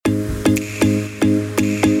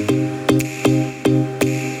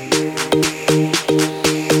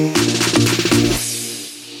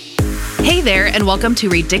and welcome to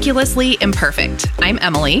Ridiculously Imperfect. I'm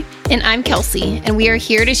Emily. And I'm Kelsey, and we are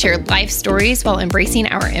here to share life stories while embracing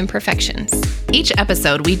our imperfections. Each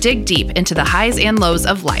episode, we dig deep into the highs and lows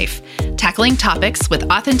of life, tackling topics with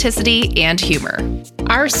authenticity and humor.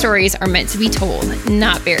 Our stories are meant to be told,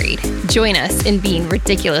 not buried. Join us in being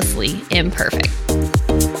ridiculously imperfect.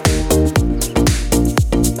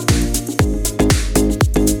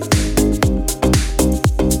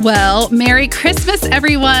 Well, Merry Christmas,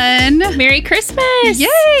 everyone. Merry Christmas. Yay,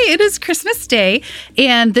 it is Christmas Day.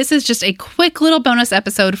 And this is just a quick little bonus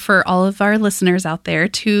episode for all of our listeners out there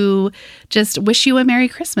to just wish you a Merry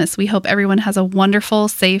Christmas. We hope everyone has a wonderful,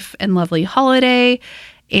 safe, and lovely holiday,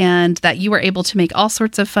 and that you are able to make all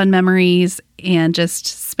sorts of fun memories and just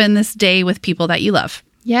spend this day with people that you love.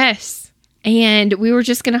 Yes. And we were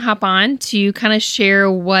just going to hop on to kind of share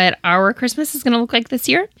what our Christmas is going to look like this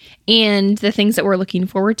year and the things that we're looking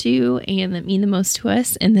forward to and that mean the most to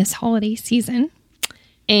us in this holiday season.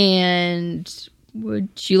 And would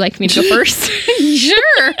you like me to go first?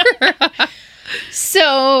 Sure.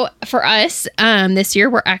 So for us, this year,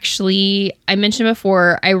 we're actually, I mentioned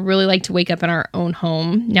before, I really like to wake up in our own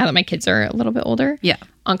home now that my kids are a little bit older. Yeah.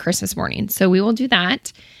 On Christmas morning. So we will do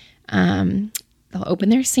that. They'll open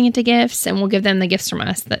their Santa gifts and we'll give them the gifts from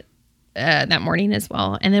us that morning as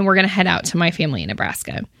well. And then we're going to head out to my family in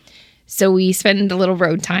Nebraska. So we spend a little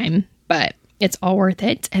road time, but it's all worth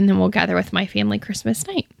it. And then we'll gather with my family Christmas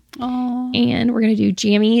night. Aww. And we're going to do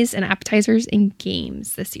jammies and appetizers and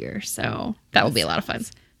games this year. So that will be a lot of fun.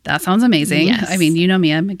 That sounds amazing. Yes. I mean, you know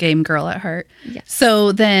me, I'm a game girl at heart. Yes.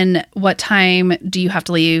 So then what time do you have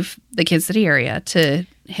to leave the Kansas City area to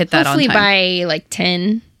hit that Hopefully on time? by like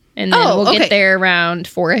 10. And then we'll get there around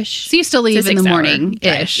 4-ish. So you still leave in the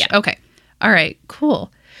morning-ish. Yeah. Okay. All right.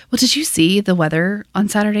 Cool. Well, did you see the weather on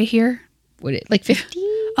Saturday here? Would it like 50?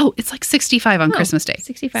 Oh, it's like 65 on Christmas Day.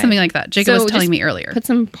 65. Something like that. Jacob was telling me earlier. Put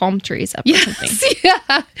some palm trees up or something.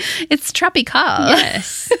 Yeah. It's tropical.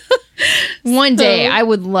 Yes. One day I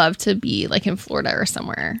would love to be like in Florida or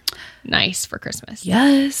somewhere nice for Christmas.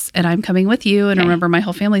 Yes. And I'm coming with you. And remember, my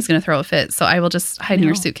whole family's going to throw a fit. So I will just hide in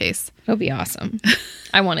your suitcase. It'll be awesome.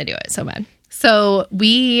 I want to do it so bad. So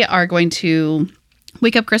we are going to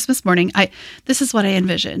wake up Christmas morning. This is what I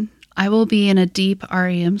envision. I will be in a deep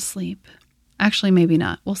REM sleep. Actually, maybe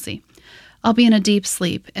not. We'll see. I'll be in a deep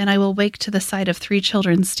sleep, and I will wake to the sight of 3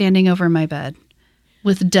 children standing over my bed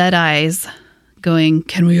with dead eyes going,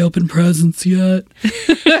 "Can we open presents yet?"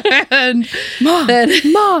 And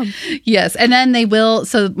Mom. Yes. And then they will.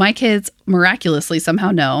 So my kids miraculously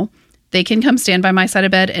somehow know they can come stand by my side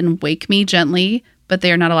of bed and wake me gently, but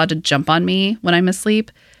they are not allowed to jump on me when I'm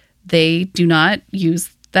asleep. They do not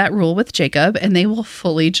use that rule with Jacob, and they will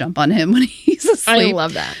fully jump on him when he's asleep. I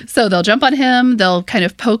love that. So they'll jump on him, they'll kind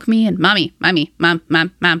of poke me and mommy, mom.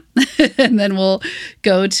 And then we'll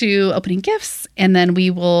go to opening gifts, and then we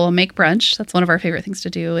will make brunch. That's one of our favorite things to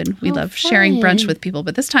do, and we love sharing brunch with people.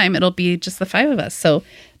 But this time it'll be just the 5 of us. So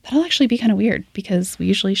that'll actually be kind of weird because we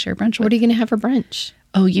usually share brunch with. What are you going to have for brunch?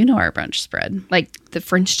 Oh, you know our brunch spread. Like the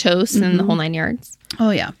French toast and the whole 9 yards?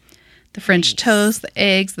 Oh, yeah. The French toast, the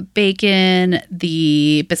eggs, the bacon,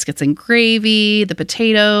 the biscuits and gravy, the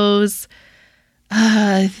potatoes.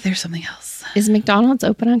 There's something else. Is McDonald's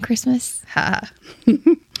open on Christmas? Ha.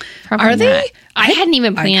 Probably Are they? not. I hadn't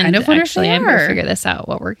even planned. I kind of wonder if actually, they I'm going to are. figure this out,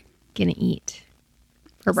 what we're going to eat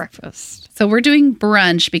for breakfast. So we're doing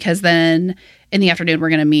brunch because then in the afternoon we're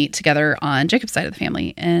going to meet together on Jacob's side of the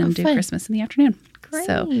family and do fun. Christmas in the afternoon. Great.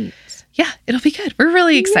 So yeah, it'll be good. We're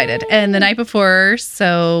really excited. And the night before,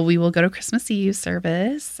 so we will go to Christmas Eve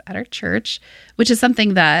service at our church, which is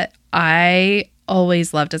something that I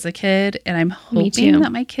always loved as a kid. And I'm hoping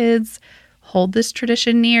that my kids hold this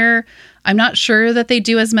tradition near. I'm not sure that they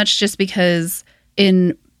do as much just because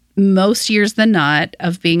in most years than not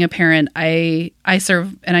of being a parent, I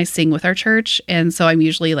serve and I sing with our church. And so I'm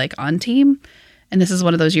usually like on team. And this is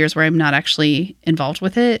one of those years where I'm not actually involved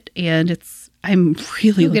with it. And I'm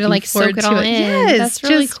really looking like forward soak it to all it. in. Yes, That's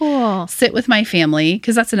really just cool. Sit with my family,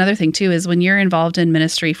 because that's another thing too. Is when you're involved in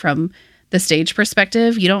ministry from the stage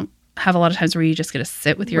perspective, you don't have a lot of times where you just get to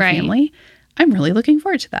sit with your family. I'm really looking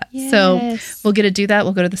forward to that. Yes. So we'll get to do that.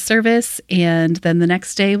 We'll go to the service, and then the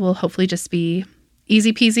next day will hopefully just be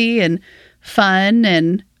easy peasy and fun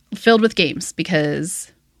and filled with games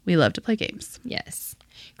because we love to play games. Yes.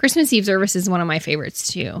 Christmas Eve service is one of my favorites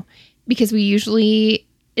too, because we usually,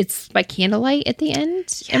 it's by candlelight at the end.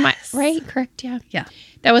 Yes. Am I right? Correct. Yeah. Yeah.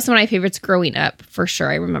 That was one of my favorites growing up for sure.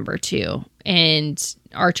 I remember too. And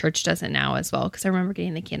our church does it now as well, because I remember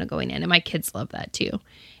getting the candle going in, and my kids love that too.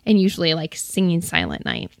 And usually like singing Silent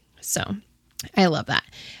Night. So I love that.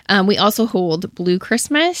 We also hold Blue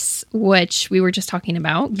Christmas, which we were just talking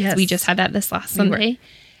about. Yes. We just had that this last Sunday.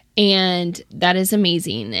 And that is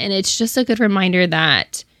amazing. And it's just a good reminder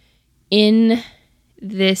that in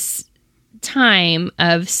this time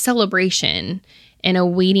of celebration and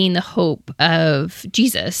awaiting the hope of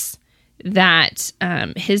Jesus, that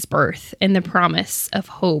his birth and the promise of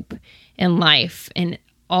hope and life and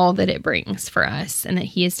all that it brings for us and that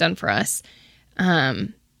he has done for us,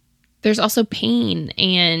 there's also pain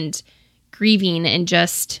and grieving and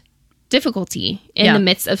just difficulty in the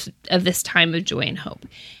midst of this time of joy and hope.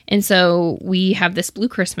 And so we have this Blue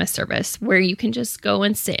Christmas service where you can just go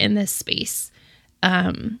and sit in this space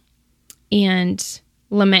and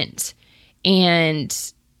lament,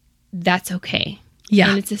 and that's okay. Yeah.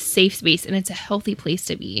 And it's a safe space and it's a healthy place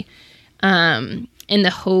to be. And the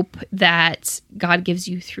hope that God gives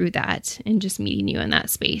you through that and just meeting you in that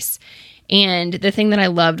space. And the thing that I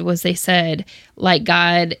loved was they said, like,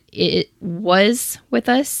 God, it was with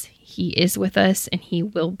us, he is with us, and he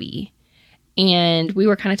will be. And we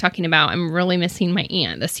were kind of talking about, I'm really missing my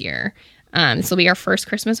aunt this year. This will be our first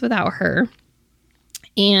Christmas without her.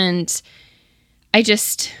 And I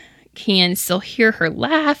just can still hear her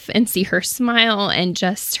laugh and see her smile and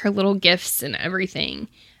just her little gifts and everything.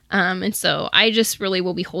 And so I just really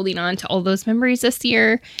will be holding on to all those memories this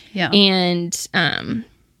year. Yeah. And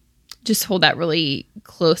just hold that really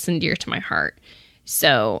close and dear to my heart.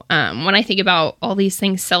 So when I think about all these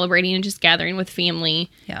things, celebrating and just gathering with family,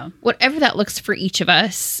 whatever that looks for each of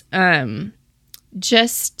us,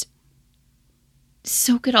 just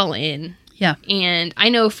soak it all in. Yeah. And I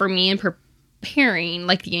know for me in preparing,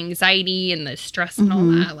 like the anxiety and the stress and all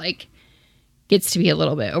that, like, gets to be a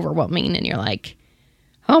little bit overwhelming. And you're like,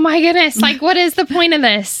 oh my goodness, like, what is the point of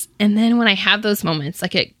this? And then when I have those moments,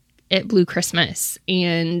 like at Blue Christmas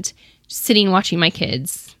and sitting watching my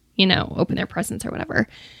kids, you know, open their presents or whatever,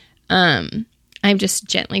 I'm just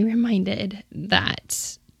gently reminded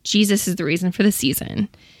that Jesus is the reason for the season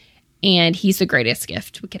and he's the greatest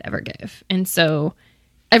gift we could ever give. And so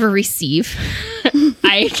ever receive.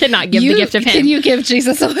 I cannot give the gift of him. Can you give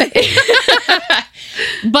Jesus away?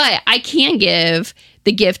 But I can give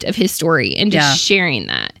the gift of his story and just sharing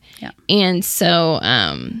that. Yeah. And so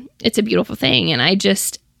it's a beautiful thing. And I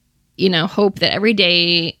just, you know, hope that every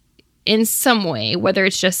day in some way, whether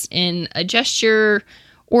it's just in a gesture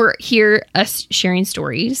or hear us sharing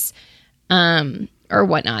stories or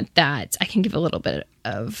whatnot, that I can give a little bit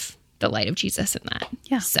of the light of Jesus in that.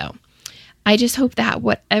 Yeah. So I just hope that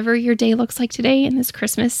whatever your day looks like today in this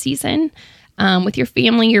Christmas season, with your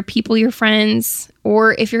family, your people, your friends,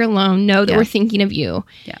 or if you're alone, know that we're thinking of you,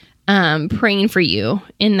 praying for you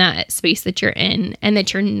in that space that you're in and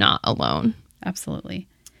that you're not alone. Absolutely.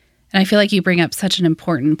 And I feel like you bring up such an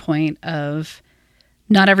important point of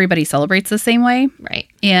not everybody celebrates the same way. Right.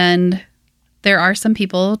 And there are some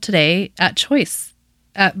people today at choice,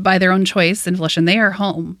 by their own choice and volition, they are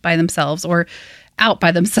home by themselves or out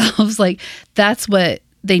by themselves. Like, that's what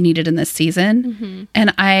they needed in this season. Mm-hmm.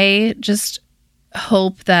 And I just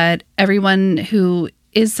hope that everyone who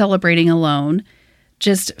is celebrating alone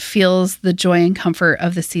just feels the joy and comfort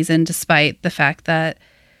of the season, despite the fact that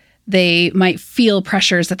they might feel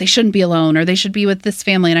pressures that they shouldn't be alone or they should be with this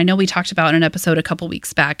family. And I know we talked about in an episode a couple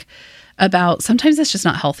weeks back about sometimes it's just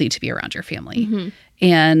not healthy to be around your family. Mm-hmm.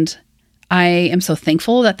 And I am so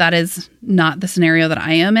thankful that that is not the scenario that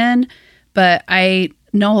I am in. But I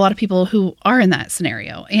know a lot of people who are in that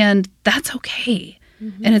scenario, and that's okay.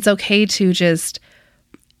 Mm-hmm. And it's okay to just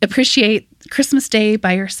appreciate Christmas Day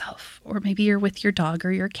by yourself, or maybe you're with your dog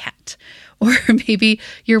or your cat, or maybe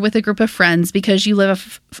you're with a group of friends because you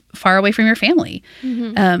live far away from your family.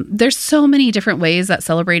 Mm-hmm. There's so many different ways that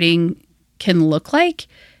celebrating can look like.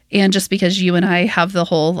 And just because you and I have the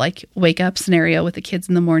whole like wake up scenario with the kids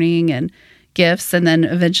in the morning and gifts and then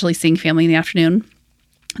eventually seeing family in the afternoon,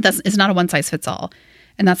 it's not a one size fits all.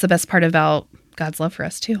 And that's the best part about God's love for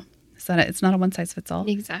us too. Is that it's not a one size fits all.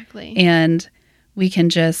 Exactly. And we can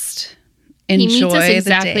just enjoy He meets us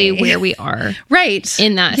exactly the day. where we are. Right.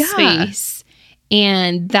 In that space.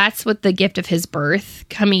 And that's what the gift of his birth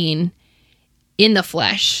coming in the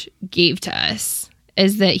flesh gave to us,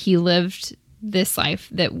 is that he lived this life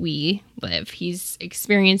that we live. He's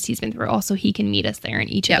experienced, he's been through, also he can meet us there in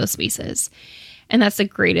each of those spaces. And that's the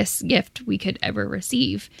greatest gift we could ever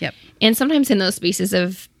receive. Yep. And sometimes in those spaces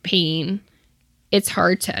of pain, it's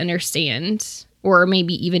hard to understand or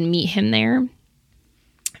maybe even meet him there.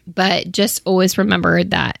 But just always remember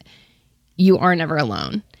that you are never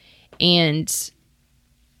alone. And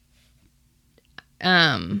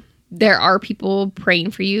there are people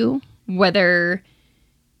praying for you, whether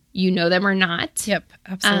you know them or not. Yep,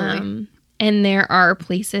 absolutely. And there are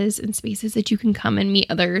places and spaces that you can come and meet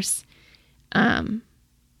others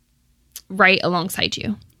right alongside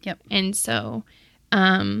you. Yep. And so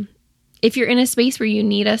if you're in a space where you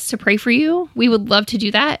need us to pray for you, we would love to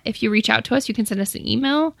do that. If you reach out to us, you can send us an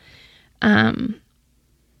email. Yeah,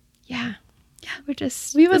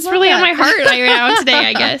 that's really on my heart right now today,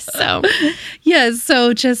 I guess. So, yes.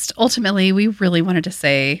 So just ultimately, we really wanted to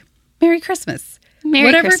say Merry Christmas.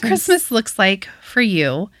 Whatever Christmas looks like for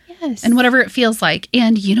you. Yes. And whatever it feels like.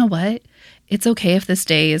 And you know what? It's okay if this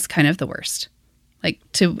day is kind of the worst. Like,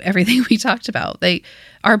 to everything we talked about.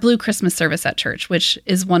 Our Blue Christmas service at church, which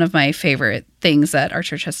is one of my favorite things that our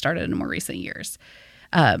church has started in more recent years,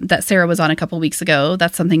 that Sarah was on a couple weeks ago.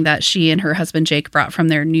 That's something that she and her husband Jake brought from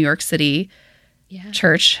their New York City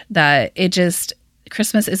church, that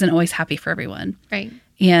Christmas isn't always happy for everyone. Right.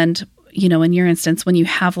 And, in your instance, when you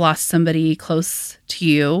have lost somebody close to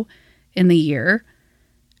you in the year,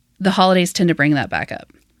 the holidays tend to bring that back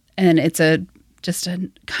up. And it's just a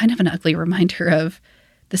kind of an ugly reminder of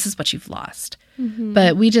this is what you've lost. Mm-hmm.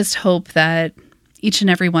 But we just hope that each and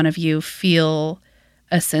every one of you feel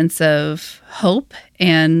a sense of hope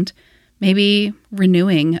and maybe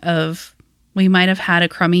renewing of, we might have had a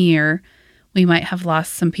crummy year. We might have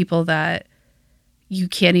lost some people that you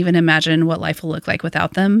can't even imagine what life will look like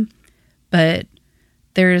without them. But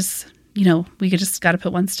there's, we just got to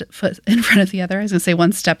put one foot in front of the other. I was going to say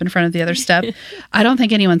one step in front of the other step. I don't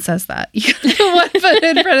think anyone says that. You got to put one foot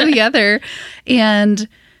in front of the other. And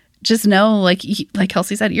just know, like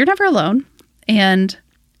Kelsey said, you're never alone. And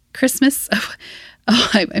Christmas,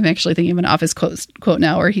 I'm actually thinking of an Office quote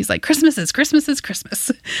now where he's like, Christmas is Christmas.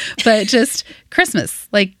 But just Christmas.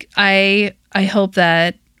 Like, I hope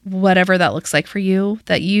that whatever that looks like for you,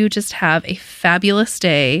 that you just have a fabulous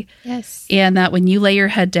day. Yes. And that when you lay your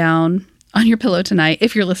head down on your pillow tonight,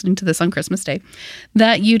 if you're listening to this on Christmas Day,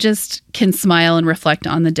 that you just can smile and reflect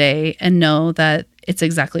on the day and know that it's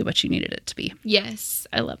exactly what you needed it to be. Yes.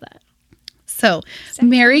 I love that. So,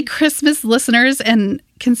 Merry Christmas, listeners. And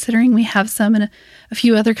considering we have some in a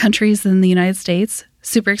few other countries than the United States,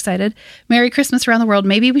 super excited. Merry Christmas around the world.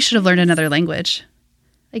 Maybe we should have learned another language.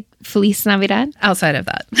 Like Feliz Navidad? Outside of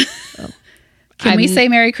that. Oh. Can we say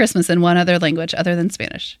Merry Christmas in one other language other than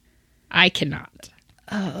Spanish? I cannot.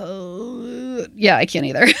 Oh, yeah, I can't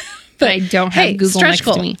either. But I don't have Google next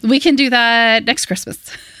to me. We can do that next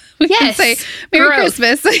Christmas. We can say Merry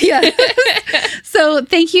Christmas. Yeah. So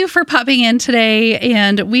thank you for popping in today.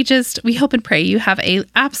 And we hope and pray you have a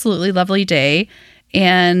absolutely lovely day.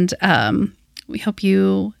 And we hope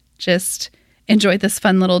you just enjoyed this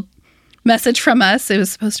fun little message from us. It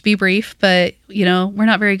was supposed to be brief, but we're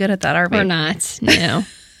not very good at that, are we? We're not. No.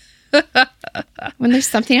 When there's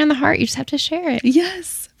something on the heart, you just have to share it.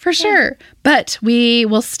 Yes, for sure. But we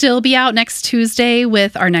will still be out next Tuesday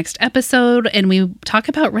with our next episode, and we talk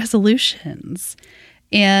about resolutions.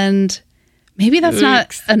 And maybe that's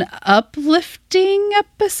not an uplifting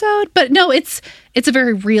episode, but no, it's a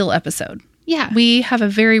very real episode. Yeah. We have a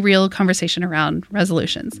very real conversation around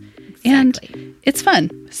resolutions. Exactly. And it's fun.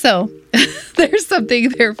 So there's something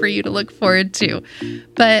there for you to look forward to.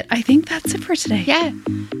 But I think that's it for today. Yeah.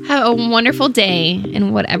 Have a wonderful day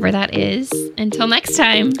and whatever that is. Until next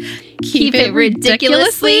time, keep it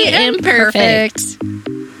ridiculously imperfect.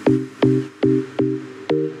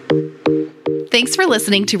 Thanks for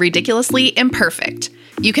listening to Ridiculously Imperfect.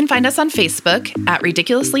 You can find us on Facebook at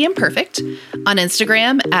Ridiculously Imperfect, on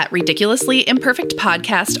Instagram at Ridiculously Imperfect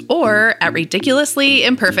Podcast, or at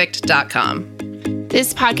ridiculouslyimperfect.com.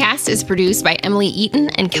 This podcast is produced by Emily Eaton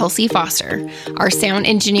and Kelsey Foster. Our sound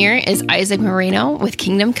engineer is Isaac Moreno with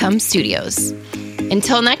Kingdom Come Studios.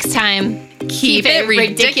 Until next time, keep it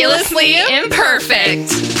ridiculously imperfect.